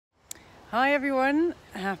Hi everyone,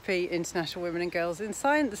 happy International Women and Girls in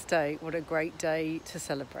Science Day. What a great day to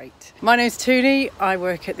celebrate. My name's Tooni, I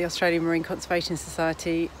work at the Australian Marine Conservation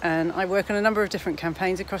Society and I work on a number of different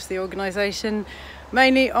campaigns across the organisation,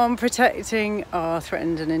 mainly on protecting our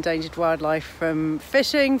threatened and endangered wildlife from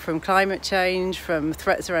fishing, from climate change, from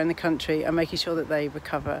threats around the country, and making sure that they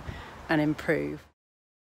recover and improve.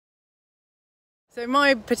 So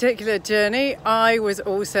my particular journey, I was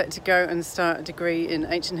all set to go and start a degree in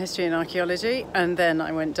ancient history and archaeology, and then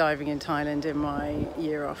I went diving in Thailand in my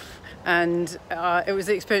year off. And it was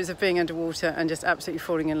the experience of being underwater and just absolutely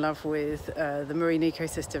falling in love with the marine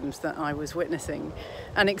ecosystems that I was witnessing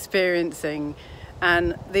and experiencing,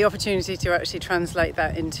 and the opportunity to actually translate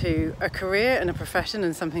that into a career and a profession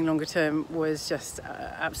and something longer term was just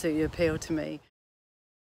absolutely appealed to me.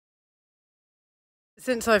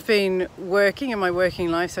 Since I've been working in my working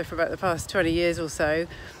life, so for about the past 20 years or so,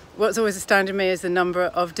 what's always astounded me is the number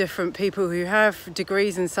of different people who have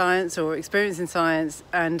degrees in science or experience in science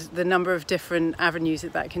and the number of different avenues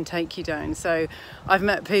that can take you down. So I've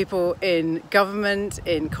met people in government,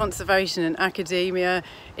 in conservation and academia,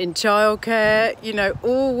 in childcare,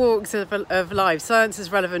 all walks of life. Science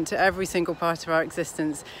is relevant to every single part of our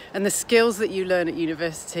existence, and the skills that you learn at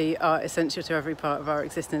university are essential to every part of our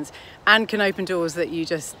existence and can open doors that you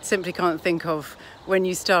just simply can't think of when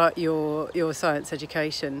you start your science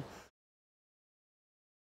education.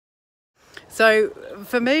 So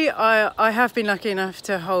for me, I have been lucky enough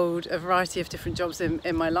to hold a variety of different jobs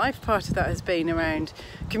in my life. Part of that has been around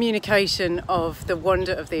communication of the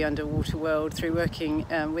wonder of the underwater world through working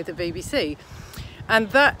with the BBC.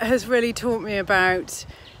 And that has really taught me about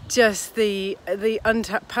just the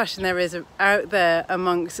untapped passion there is out there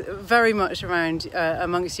very much around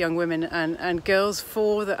amongst young women and girls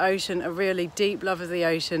for the ocean, a really deep love of the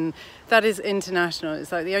ocean that is international.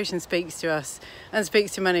 It's like the ocean speaks to us and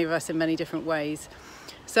speaks to many of us in many different ways.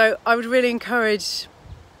 So I would really encourage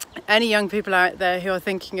any young people out there who are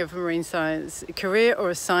thinking of a marine science career or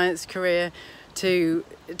a science career to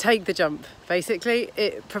take the jump. Basically,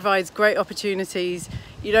 it provides great opportunities.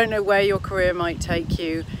 You don't know where your career might take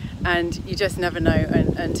you, and you just never know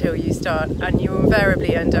until you start, and you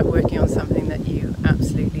invariably end up working on something that you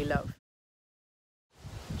absolutely love.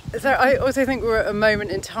 So I also think we're at a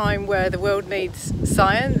moment in time where the world needs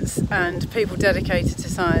science and people dedicated to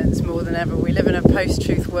science more than ever. We live in a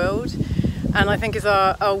post-truth world, and I think as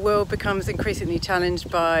our world becomes increasingly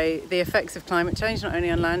challenged by the effects of climate change, not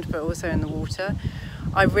only on land but also in the water,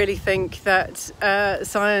 I really think that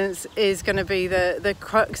science is going to be the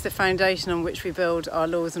crux, the foundation on which we build our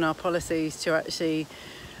laws and our policies to actually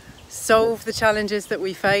solve the challenges that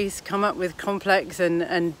we face, come up with complex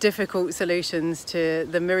and difficult solutions to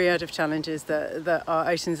the myriad of challenges that our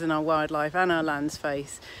oceans and our wildlife and our lands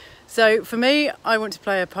face. So for me, I want to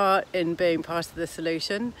play a part in being part of the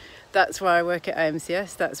solution. That's why I work at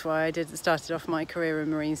AMCS, that's why I started off my career in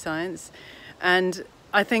marine science. And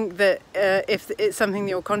I think that if it's something that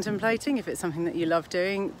you're contemplating, if it's something that you love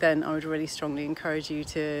doing, then I would really strongly encourage you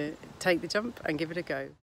to take the jump and give it a go.